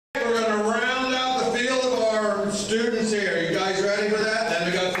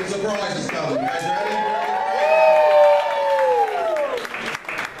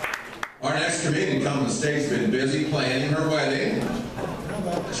State's been busy planning her wedding.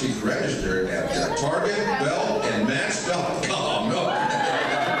 She's registered at TargetBeltAndMatch.com.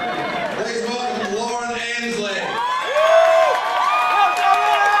 Please welcome Lauren Ansley.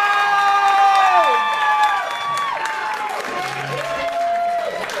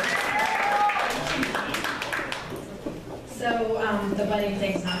 So, the wedding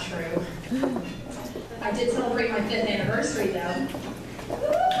thing's not true. I did celebrate my 5th anniversary, though.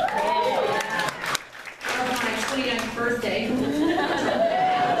 On my 29th birthday.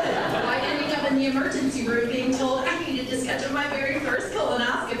 I ended up in the emergency room being told I needed to schedule my very first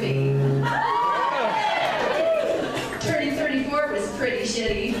colonoscopy. Turning 34 was pretty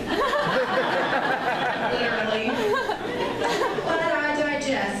shitty. Literally. But I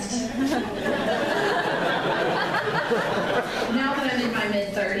digest. Now that I'm in my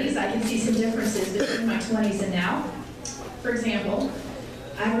mid-30s, I can see some differences between my 20s and now. For example,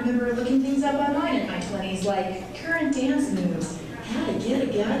 I remember looking things up online in my 20s, like current dance moves, how to get a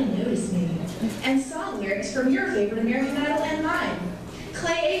guy to notice me, and song lyrics from your favorite American Idol and mine,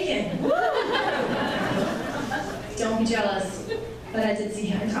 Clay Aiken. Don't be jealous, but I did see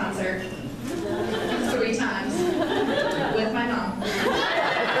him in concert 3 times with my mom.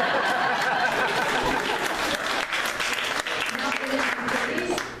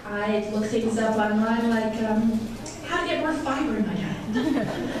 I look things up online like how to get more fiber in my diet,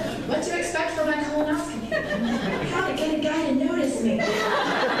 what to expect for my colonoscopy, how to get a guy to notice me.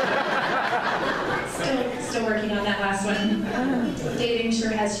 Still working on that last one. Dating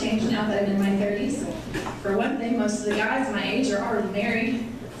sure has changed now that I'm in my 30s. For one thing, most of the guys my age are already married,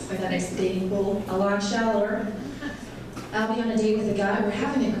 so that makes the dating pool a lot shallower. I'll be on a date with a guy, we're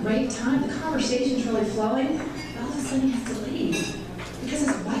having a great time, the conversation's really flowing, but all of a sudden he has to leave. Because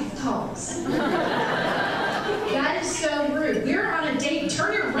his wife calls. That is so rude. We're on a date.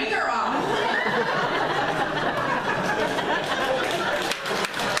 Turn your ringer off.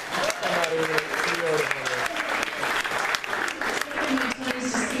 My 20s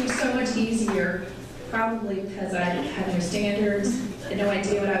just seemed so much easier. Probably because I had no standards, had no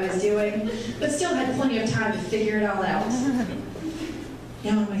idea what I was doing, but still had plenty of time to figure it all out.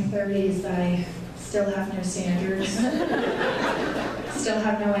 Now in my 30s, I still have no standards. Still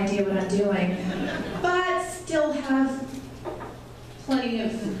have no idea what I'm doing, but still have plenty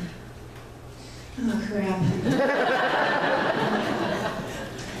of, oh crap.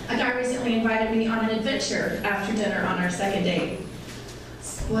 A guy recently invited me on an adventure after dinner on our 2nd date.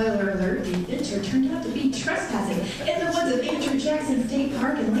 Spoiler alert, the adventure turned out to be trespassing in the woods of Andrew Jackson State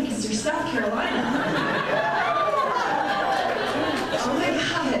Park in Lancaster, South Carolina. Oh my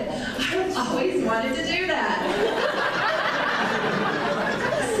God, I've always wanted to do that.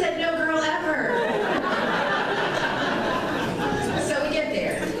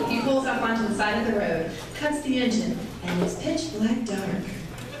 Onto the side of the road, cuts the engine, and it's pitch black dark.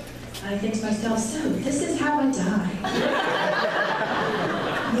 I think to myself, so this is how I die.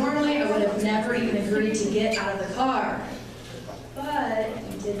 Normally, I would have never even agreed to get out of the car, but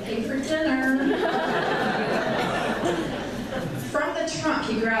he did pay for dinner. From the trunk,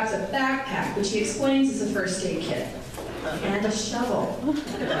 he grabs a backpack, which he explains is a first aid kit, and a shovel.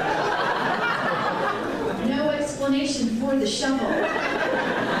 No explanation for the shovel.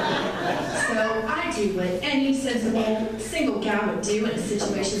 So I do what any sensible single gal would do in a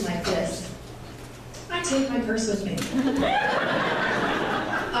situation like this. I take my purse with me.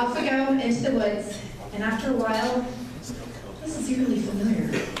 Off we go into the woods, and after a while, this is eerily familiar.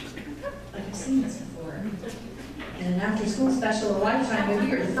 Like I've seen this before. In an after-school special, a Lifetime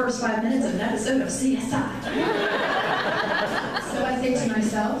movie, or the first 5 minutes of an episode of CSI. So I think to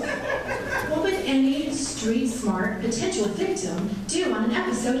myself, what would any street-smart potential victim do on an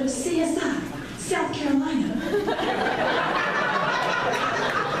episode of CSI, South Carolina?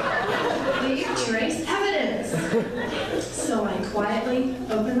 Leave trace evidence. So I quietly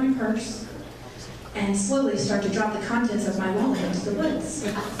open my purse and slowly start to drop the contents of my wallet into the woods.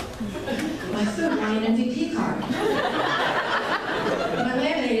 My Food Lion MVP card. My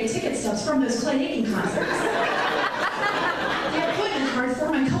laminated ticket stubs from those Clay Aiken concerts. The appointment card for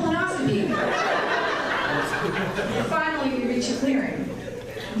my colonoscopy. Finally, we reach a clearing.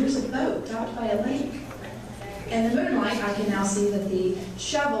 And there's a boat docked by a lake. In the moonlight, I can now see that the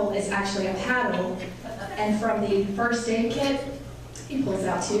shovel is actually a paddle. And from the first aid kit, he pulls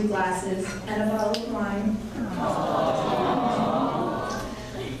out 2 glasses and a bottle of wine. Aww.